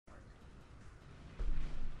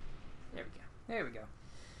There we go.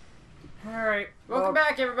 Alright. Welcome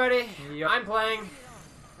back, everybody. Yep. I'm playing.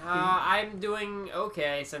 I'm doing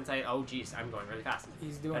okay since oh jeez, I'm going really fast.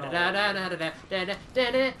 He's doing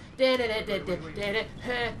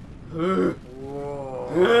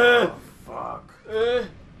Whoa. Fuck.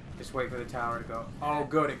 Just wait for the tower to go. Oh,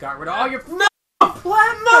 good. It got rid of all your platforms.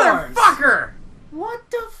 Motherfucker! What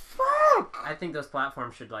the fuck? I think those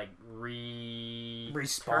platforms should, like,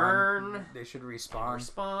 respawn. They should respawn.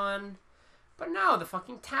 Respawn. But no, the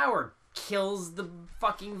fucking tower kills the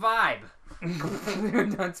fucking vibe.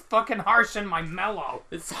 That's fucking harsh on my mellow.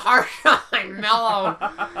 It's harsh on my mellow.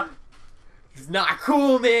 It's not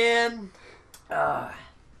cool, man.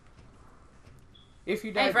 If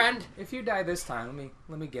you die, hey, friend. If you die this time,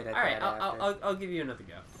 let me get it. All right, I'll give you another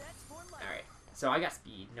go. All right. So I got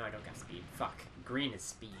speed. No, I don't got speed. Fuck. Green is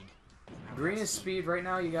speed. Green is speed. Right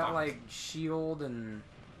now, you got like shield and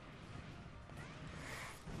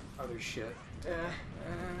other shit. Okay,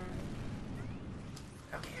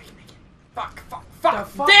 I can make it. Fuck! Damn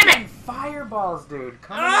Damn it! Fireballs, dude.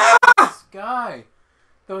 Come on, this guy.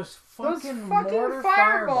 Those fucking mortar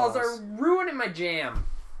fireballs are ruining my jam.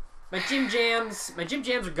 My gym jams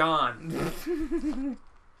are gone.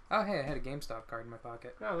 Oh, hey, I had a GameStop card in my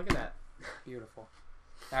pocket. Oh, look at that. Beautiful.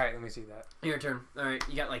 Alright, let me see that. Your turn. Alright,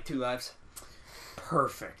 you got like 2 lives.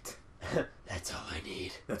 Perfect. That's all I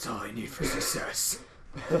need. That's all I need for success.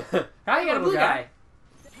 How you got a blue guy?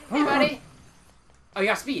 Hey, buddy. Oh, you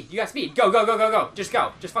got speed. You got speed. Go. Just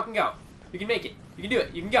go. Just fucking go. You can make it. You can do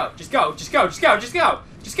it. You can go. Just go. Just go. No. Just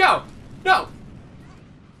go.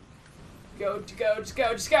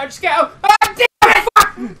 Oh, damn it!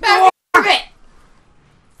 Fuck! Damn it!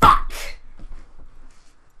 Fuck!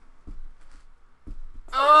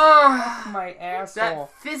 Oh, my asshole.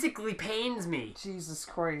 that physically pains me. Jesus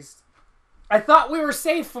Christ. I thought we were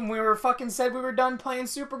safe when we were fucking said we were done playing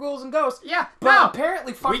Super Ghouls and Ghosts. Yeah, but no.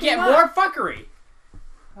 apparently fucking we get not. more fuckery.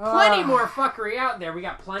 Plenty more fuckery out there. We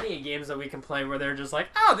got plenty of games that we can play where they're just like,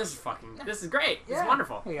 oh, this is great. This is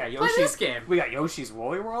wonderful. We got play this game. We got Yoshi's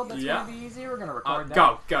Woolly World. That's gonna be easy. We're gonna record that.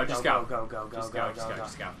 Go. Just go. Go.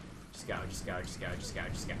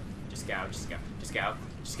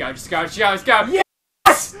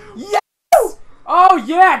 Yes! Yes! Oh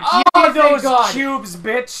yeah! Give me those cubes,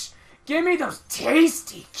 bitch! Give me those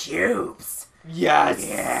tasty cubes! Yes!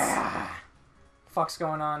 Yeah! Fuck's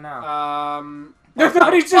going on now? I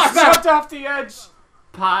thought he just jumped off the edge!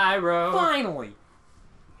 Pyro! Finally!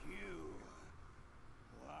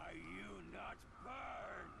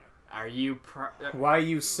 Are you Why are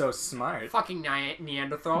you so smart? Fucking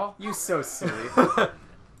Neanderthal. You so silly.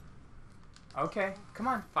 Okay, come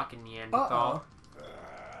on. Fucking Neanderthal.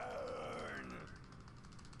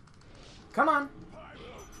 Come on.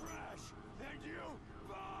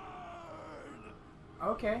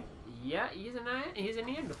 Okay. Yeah, he's a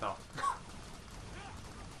Neanderthal.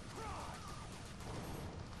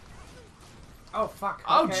 Oh fuck. Okay.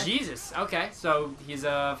 Oh Jesus. Okay, so he's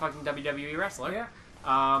a fucking WWE wrestler. Yeah.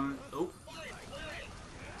 Oh.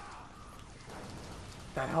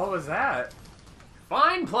 The hell was that?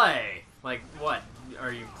 Fine play. Like what?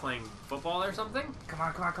 Are you playing football or something? Come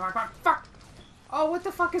on. Fuck. Oh, what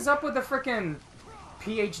the fuck is up with the frickin'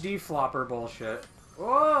 PhD flopper bullshit?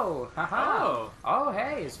 Whoa. Haha. Oh,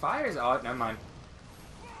 hey, his fire's. Oh, never mind.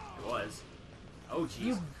 It was. Oh jeez.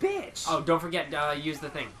 You bitch. Oh, don't forget. Use the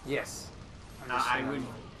thing. Yes. I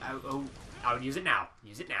would use it now.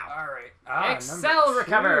 All right. Excel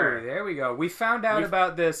recover. There we go. We found out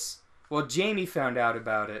about this. Well, Jamie found out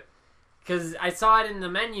about it. Because I saw it in the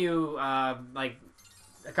menu, like,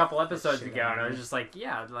 a couple episodes ago, and I was just like,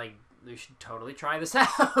 yeah, like, we should totally try this out.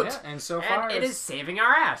 Yeah, and so far... And it is saving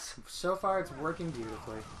our ass. So far, it's working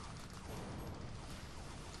beautifully.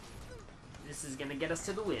 This is gonna get us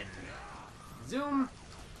to the win. Zoom.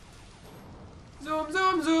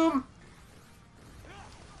 Zoom.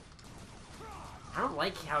 I don't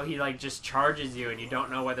like how he, like, just charges you and you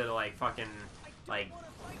don't know whether to, like, fucking, like...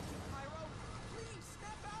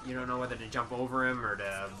 You don't know whether to jump over him or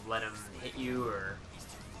to let him hit you or...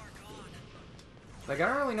 Like, I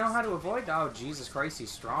don't really know how to avoid... Oh, Jesus Christ,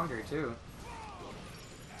 he's stronger, too.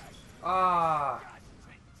 Ah.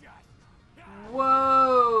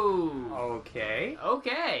 Whoa! Okay.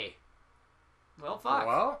 Well, fuck.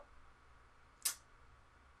 Well...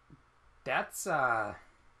 That's, That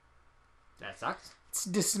sucks. It's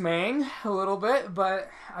dismaying a little bit,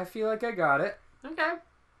 but I feel like I got it. Okay.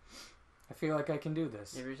 I feel like I can do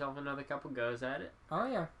this. Give yourself another couple goes at it. Oh,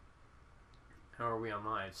 yeah. How are we on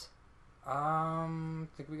lives? I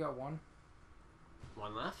think we got one.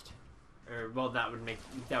 One left? Or, well, that would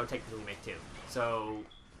technically make 2. So,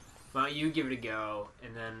 Why don't you give it a go,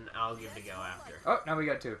 and then I'll give it a go after. Oh, now we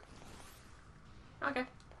got 2. Okay.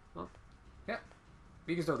 Well. Yeah.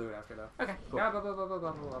 You can still do it after, though. Okay, cool. Yeah, blah, blah, blah, blah,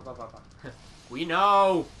 blah, blah, blah, blah, blah. We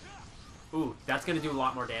know! Ooh, that's gonna do a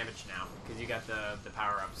lot more damage now, because you got the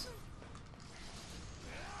power-ups.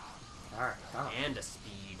 Alright, come on. And a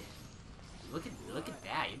speed. Look at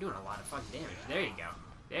that, you're doing a lot of fucking damage. There you go.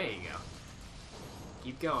 There you go.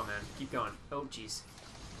 Keep going, man. Keep going. Oh, jeez.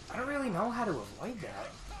 I don't really know how to avoid that.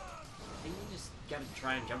 I think you just gotta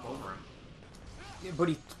try and jump over him. Yeah, but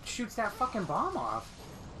he shoots that fucking bomb off.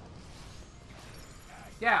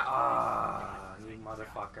 Yeah, you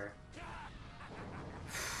motherfucker.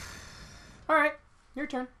 Alright, your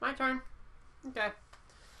turn. My turn. Okay.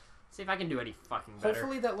 See if I can do any fucking better.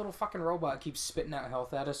 Hopefully that little fucking robot keeps spitting out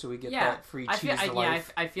health at us so we get that free cheese to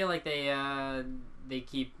life. Yeah, I feel like they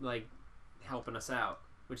keep, like, helping us out,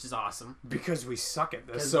 which is awesome. Because we suck at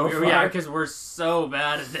this so far. Yeah, because we're so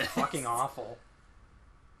bad at this. Fucking awful.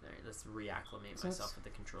 Alright, let's reacclimate myself with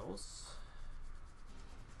the controls.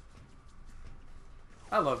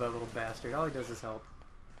 I love that little bastard. All he does is help.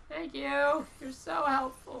 Thank you. You're so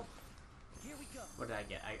helpful. Here we go. What did I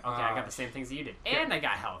get? I got the same things that you did. And I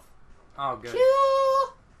got health. Oh, good.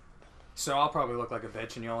 So I'll probably look like a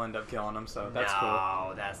bitch and you'll end up killing him, so that's cool.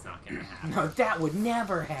 No, that's not gonna happen. No, that would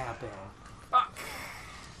never happen. Fuck.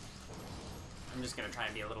 I'm just gonna try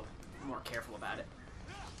and be a little more careful about it.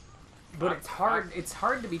 But it's hard. It's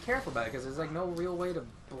hard to be careful about it because there's like no real way to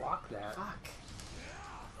block that. Fuck.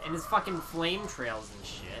 And his fucking flame trails and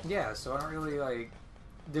shit. Yeah, so I don't really like.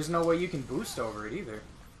 There's no way you can boost over it either.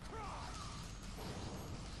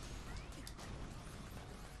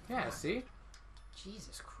 Yeah, see?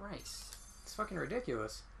 Jesus Christ. It's fucking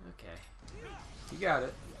ridiculous. Okay. You got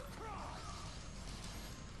it.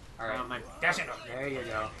 Alright. There you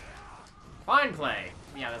go. Fine play.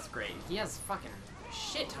 Yeah, that's great. He has fucking a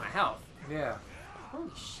shit ton of health. Yeah. Holy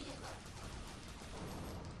shit.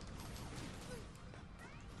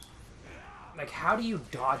 Like, how do you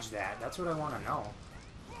dodge that? That's what I want to know.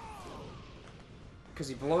 Because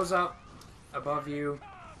he blows up above you.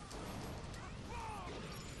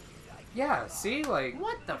 Yeah, see? Like...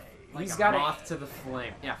 What the... Like he's a got moth to the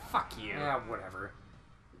flame. Yeah, fuck you. Yeah, whatever.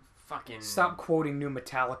 Fucking... Stop quoting new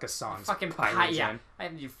Metallica songs. Fucking yeah. I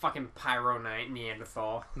have you fucking Pyro Knight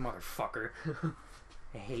Neanderthal. Motherfucker.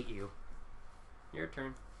 I hate you. Your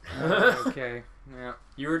turn. Okay. Yeah.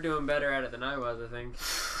 You were doing better at it than I was, I think.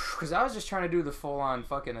 Because I was just trying to do the full-on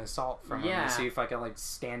fucking assault from him to see if I could, like,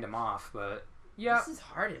 stand him off, but... Yeah. This is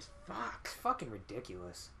hard as fuck. It's fucking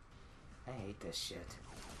ridiculous. I hate this shit.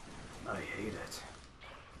 I hate it.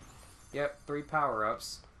 Yep, 3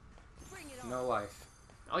 power-ups. No life.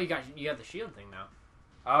 Oh, you got the shield thing now.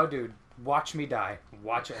 Oh, dude. Watch me die.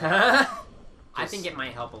 Watch it. I think it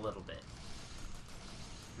might help a little bit.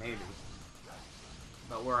 Maybe.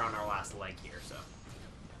 But we're on our last leg here, so...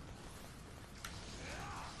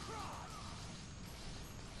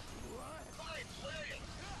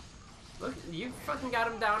 Look, you fucking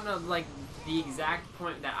got him down to, like, the exact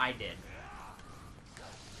point that I did.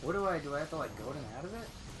 What do I do? I have to, like, go in out of it?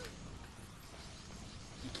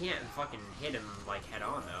 You can't fucking hit him, like, head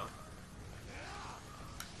on, though.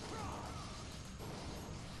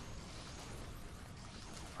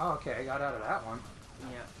 Oh, okay. I got out of that one.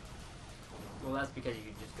 Yeah. Well, that's because you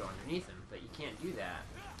can just go underneath him, but you can't do that.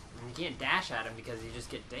 And you can't dash at him because you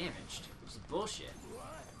just get damaged, which is bullshit.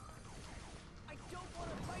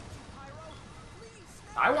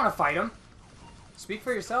 I want to fight him. Speak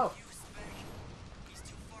for yourself.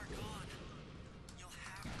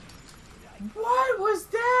 What was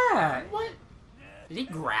that? What? Did he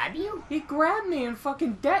grab you? He grabbed me and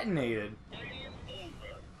fucking detonated.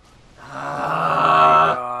 Oh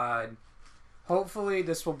my god. Hopefully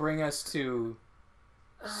this will bring us to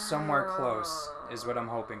somewhere close, is what I'm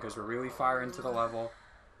hoping, because we're really far into the level.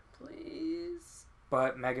 Please.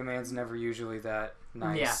 But MegaMan's never usually that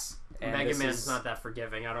nice. Yeah. And MegaMan's not that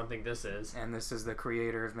forgiving. I don't think this is. And this is the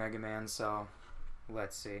creator of MegaMan, so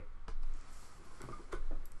let's see.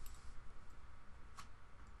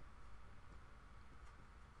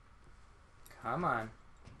 Come on.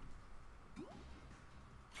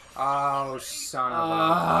 Oh, son of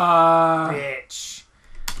a bitch.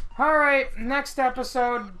 Alright, next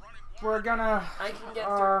episode, we're gonna... I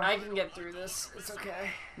can get through this. It's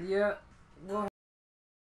okay. Yeah. We'll